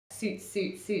suits,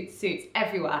 suits, suits, suits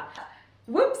everywhere.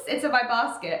 Whoops, it's in my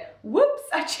basket. Whoops,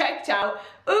 I checked out.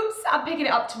 Oops, I'm picking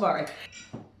it up tomorrow.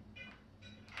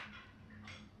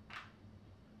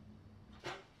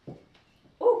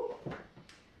 Oh,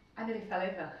 I nearly fell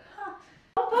over.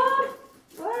 Papa,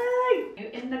 way,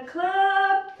 you're in the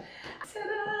club.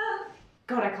 Ta-da!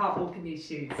 God, I can't walk in these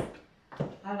shoes.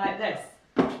 I'm like this.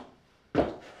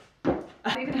 I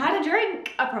haven't even had a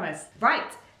drink, I promise. Right,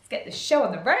 let's get the show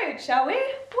on the road, shall we? Way!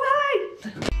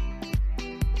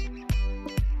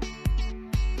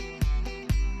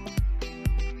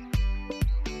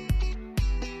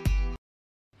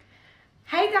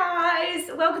 Hey guys,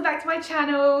 welcome back to my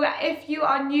channel. If you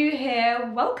are new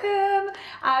here, welcome.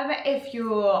 If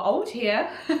you're old here,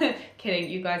 kidding,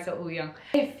 you guys are all young.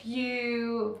 If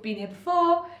you've been here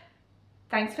before,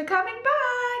 thanks for coming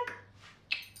back.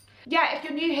 Yeah, if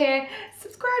you're new here,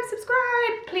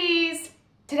 subscribe, please.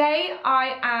 Today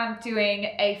I am doing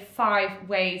a 5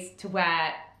 ways to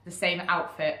wear the same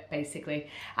outfit, basically.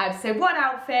 So one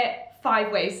outfit,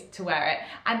 5 ways to wear it.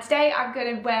 And today I'm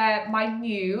going to wear my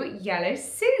new yellow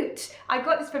suit. I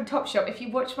got this from Topshop. If you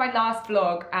watched my last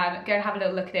vlog, go and have a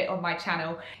little look at it on my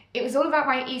channel. It was all about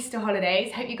my Easter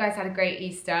holidays. Hope you guys had a great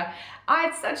Easter. I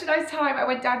had such a nice time. I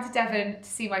went down to Devon to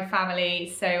see my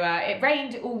family. So it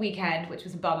rained all weekend, which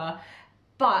was a bummer.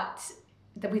 But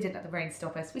we didn't let the rain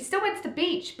stop us. We still went to the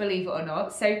beach, believe it or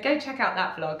not. So go check out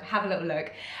that vlog, have a little look.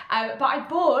 But I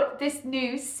bought this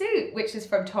new suit, which is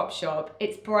from Topshop.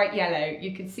 It's bright yellow.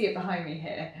 You can see it behind me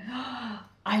here.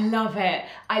 I love it.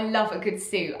 I love a good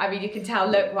suit. I mean, you can tell,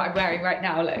 look what I'm wearing right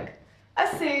now, look.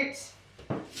 A suit.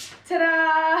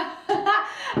 Ta-da!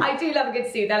 I do love a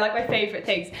good suit. They're like my favourite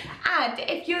things. And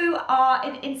if you are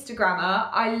an Instagrammer,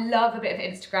 I love a bit of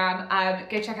Instagram.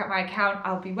 Go check out my account.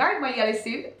 I'll be wearing my yellow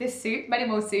suit, this suit, many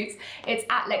more suits. It's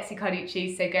at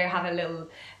Lexie, so go have a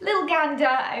little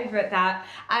gander over at that.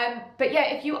 But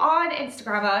yeah, if you are an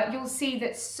Instagrammer, you'll see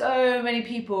that so many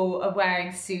people are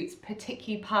wearing suits,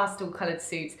 particularly pastel coloured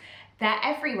suits. They're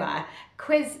everywhere.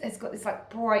 Quiz has got this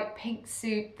like bright pink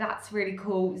suit, that's really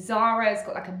cool. Zara's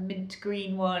got like a mint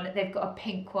green one. They've got a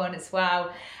pink one as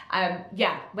well.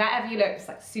 Yeah, wherever you look, it's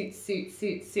like suits, suits,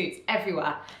 suits, suits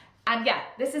everywhere. And yeah,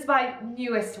 this is my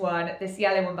newest one, this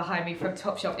yellow one behind me from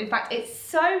Topshop. In fact, it's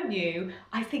so new,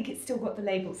 I think it's still got the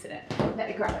labels in it. Let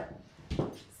me grab it.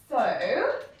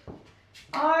 So,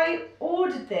 I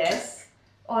ordered this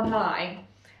online.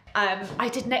 I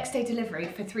did next day delivery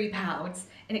for £3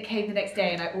 and it came the next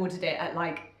day and I ordered it at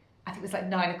like, I think it was like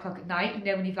 9 o'clock at night. You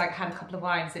know when you've like had a couple of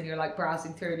wines and you're like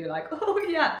browsing through and you're like, oh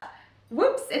yeah,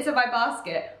 whoops, it's in my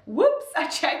basket. Whoops, I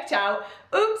checked out.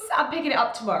 Oops, I'm picking it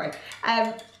up tomorrow.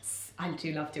 I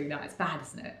do love doing that. It's bad,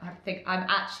 isn't it? I think I'm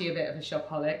actually a bit of a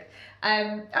shopaholic.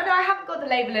 Oh no, I haven't got the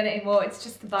label in it anymore. It's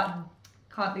just the button.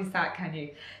 Can't lose that, can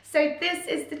you? So this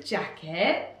is the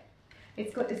jacket.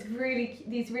 It's got these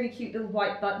really cute little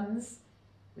white buttons,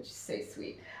 which is so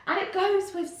sweet. And it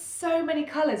goes with so many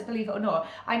colours, believe it or not.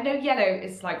 I know yellow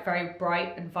is like very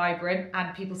bright and vibrant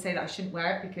and people say that I shouldn't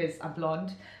wear it because I'm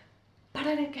blonde, but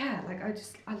I don't care. Like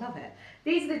I love it.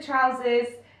 These are the trousers.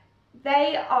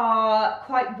 They are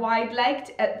quite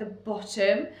wide-legged at the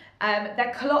bottom.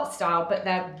 They're culotte style, but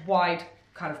they're wide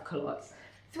kind of culottes.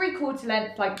 3/4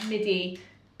 length, like midi,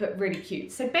 but really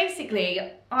cute. So basically,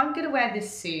 I'm gonna wear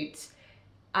this suit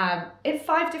in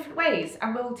 5 different ways,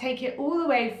 and we'll take it all the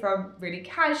way from really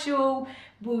casual,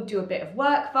 we'll do a bit of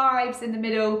work vibes in the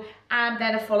middle, and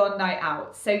then a full-on night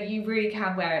out. So you really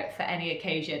can wear it for any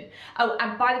occasion. Oh,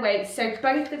 and by the way, so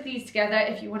both of these together,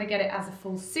 if you want to get it as a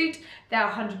full suit, they're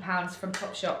 £100 from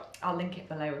Topshop. I'll link it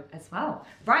below as well.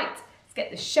 Right, let's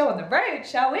get the show on the road,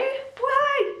 shall we?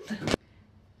 Why?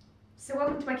 So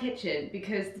welcome to my kitchen,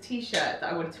 because the t-shirt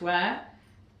that I wanted to wear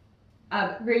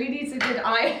really needs a good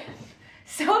iron.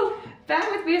 So bear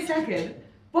with me a second.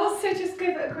 Whilst I just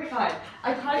give it a quick iron.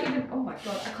 I can't even, oh my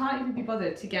God, I can't even be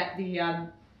bothered to get the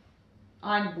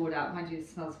ironing board out. Mind you, it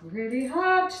smells really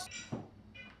hot.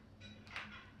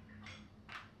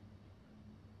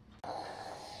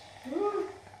 Ooh.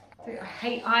 I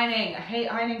hate ironing. I hate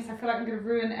ironing, so I feel like I'm gonna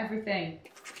ruin everything.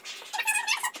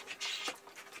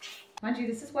 Mind you,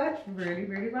 this has worked really,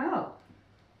 really well.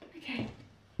 Okay.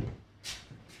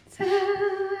 Ta-da!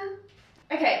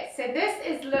 Okay, so this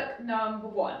is look number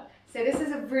 1. So this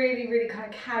is a really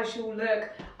kind of casual look.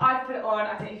 I've put it on,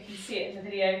 I don't know if you can see it in the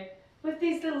video, with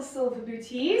these little silver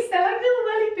booties. They're like little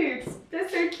welly boots. They're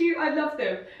so cute, I love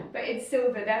them. But in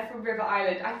silver, they're from River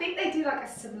Island. I think they do like a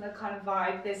similar kind of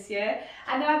vibe this year.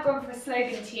 And then I've gone for a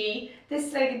slogan tee.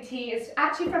 This slogan tee is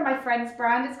actually from my friend's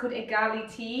brand. It's called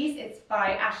Igali Tees. It's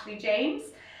by Ashley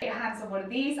James. It hangs on one of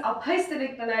these. I'll post the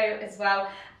link below as well.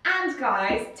 And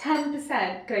guys,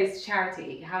 10% goes to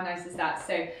charity. How nice is that?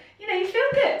 So, you know, you feel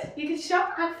good. You can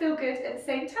shop and feel good at the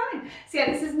same time. So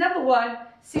yeah, this is number 1,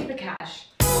 super cash.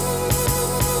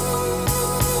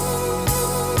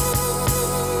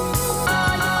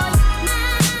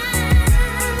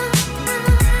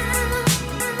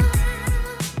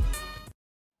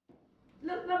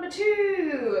 Look, number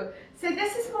 2. So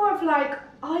this is more of like,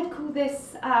 I'd call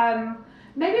this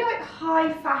maybe like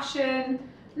high fashion,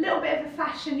 a little bit of a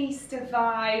fashionista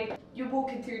vibe. You're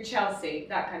walking through Chelsea,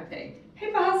 that kind of thing.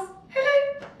 Hey Buzz,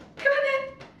 hello, come on in.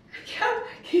 Come,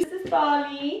 kisses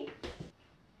Bali.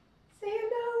 Say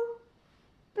hello.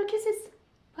 But kisses.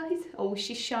 Bali's, oh,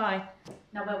 she's shy.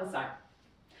 Now where was I?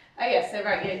 Oh yeah, so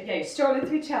right, yeah, you're strolling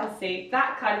through Chelsea,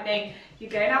 that kind of thing.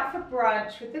 You're going out for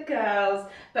brunch with the girls,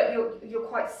 but you're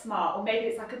quite smart, or maybe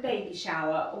it's like a baby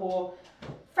shower, or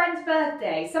friend's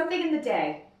birthday, something in the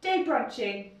day. Day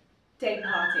brunching, day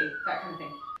party, that kind of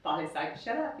thing. Bali's like,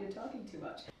 shut up, you're talking too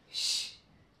much. Shh,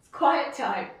 it's quiet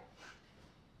time.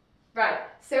 Right,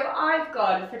 so I've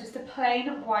gone for just a plain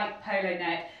white polo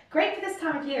neck. Great for this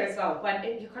time of year as well, when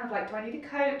you're kind of like, do I need a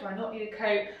coat? Do I not need a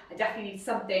coat? I definitely need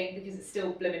something because it's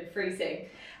still blooming freezing.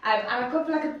 And I've gone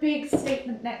for like a big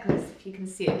statement necklace, if you can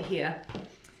see it here.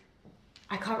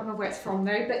 I can't remember where it's from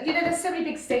though, but you know, there's so many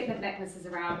big statement necklaces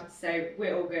around, so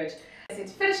we're all good. So to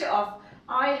finish it off,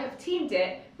 I have teamed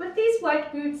it with these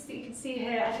white boots that you can see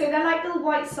here. So they're like little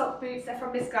white sock boots, they're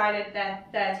from Misguided, they're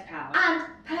 £30. And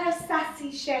per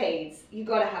sassy shades, you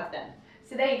gotta have them.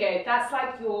 So there you go, that's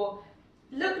like your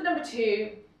look number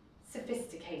 2,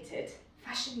 sophisticated,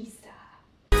 fashionista.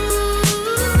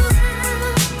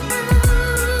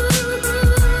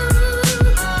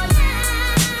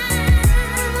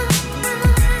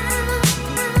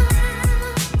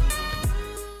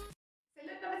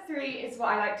 Is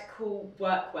what I like to call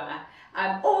workwear.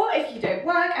 Or if you don't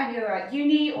work and you're at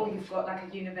uni, or you've got like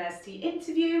a university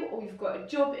interview, or you've got a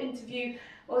job interview,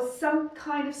 or some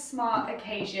kind of smart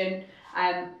occasion,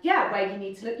 yeah, where you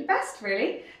need to look your best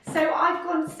really. So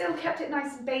I've still kept it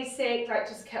nice and basic, like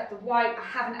just kept the white. I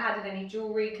haven't added any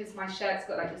jewellery because my shirt's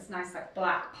got like this nice like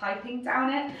black piping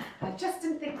down it. I just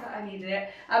didn't think that I needed it.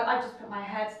 I've just put my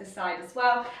hair to the side as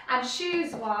well. And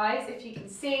shoes wise, if you can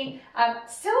see,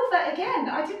 silver again.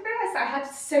 I didn't realise that I had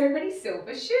so many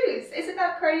silver shoes. Isn't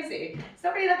that crazy? It's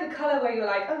not really like a colour where you're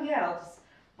like, oh yeah, I'll just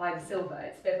buy the silver.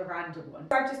 It's a bit of a random one.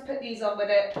 So I've just put these on with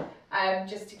it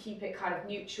just to keep it kind of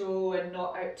neutral and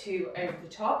not too over the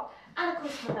top. And of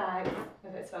course my bag,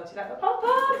 if it's felt like a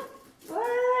pom-pom.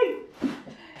 Way!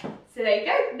 So there you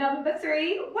go, number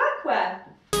 3, workwear.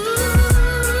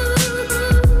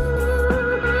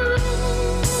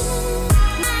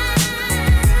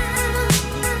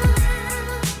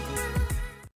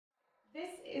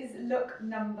 This is look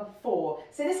number 4.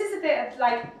 So this is a bit of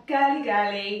like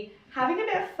girly, having a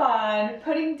bit of fun,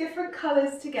 putting different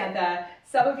colours together.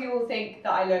 Some of you will think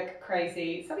that I look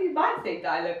crazy. Some of you might think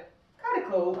that I look kind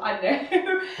of cool, I don't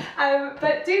know.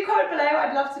 But do comment below,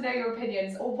 I'd love to know your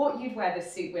opinions, or what you'd wear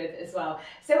this suit with as well.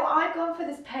 So I've gone for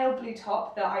this pale blue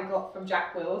top that I got from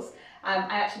Jack Wills. I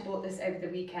actually bought this over the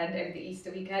weekend, over the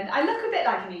Easter weekend. I look a bit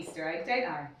like an Easter egg, don't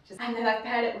I? And then I've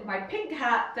paired it with my pink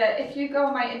hat that if you go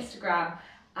on my Instagram,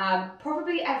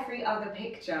 probably every other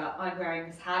picture I'm wearing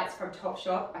this hat. It's from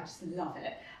Topshop. I just love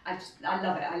it. I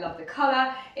love it. I love the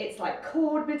colour. It's like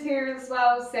cord material as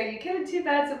well, so you're killing 2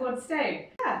 birds with 1 stone.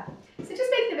 Yeah. So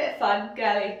just making a bit of fun,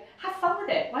 girly. Have fun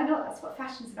with it. Why not? That's what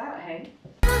fashion's about, hey?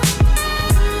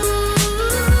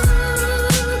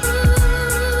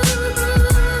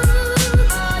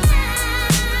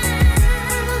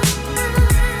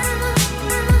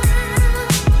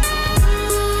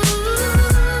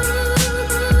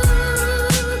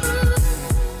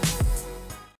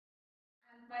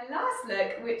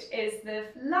 Which is the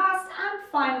last and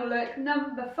final look,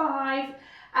 number 5.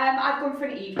 I've gone for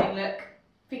an evening look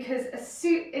because a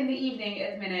suit in the evening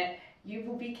at the minute, you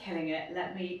will be killing it,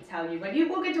 let me tell you. When you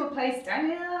walk into a place,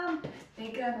 damn,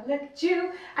 they're gonna look at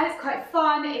you. And it's quite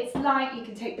fun, it's light, you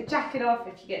can take the jacket off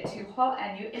if you get too hot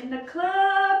and you're in the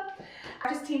club. I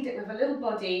just teamed it with a little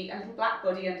body, a little black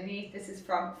body underneath. This is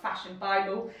from Fashion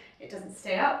Bible. It doesn't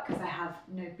stay up because I have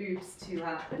no boobs to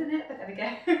put in it, but there we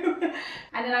go.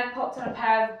 And then I've popped on a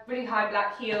pair of really high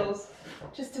black heels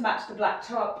just to match the black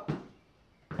top.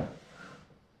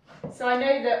 So I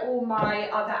know that all my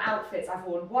other outfits I've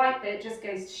worn white, but it just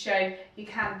goes to show you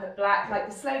can put black. Like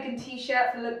the slogan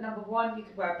t-shirt for look number 1, you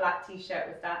could wear a black t-shirt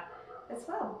with that as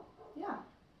well. Yeah.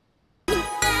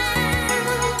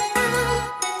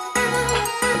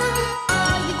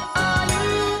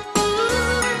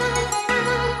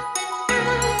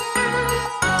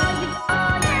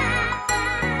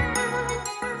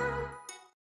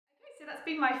 that's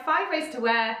been my 5 ways to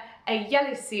wear a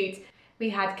yellow suit. We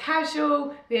had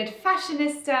casual, we had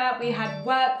fashionista, we had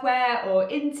workwear or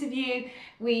interview,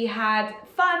 we had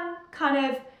fun,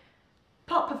 kind of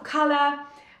pop of colour,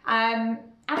 and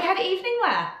we had evening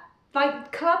wear,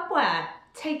 like club wear,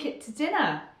 take it to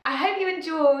dinner. I hope you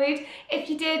enjoyed. If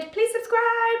you did, please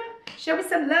subscribe, show me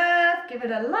some love, give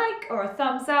it a like or a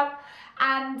thumbs up,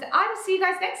 and I will see you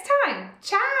guys next time.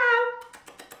 Ciao!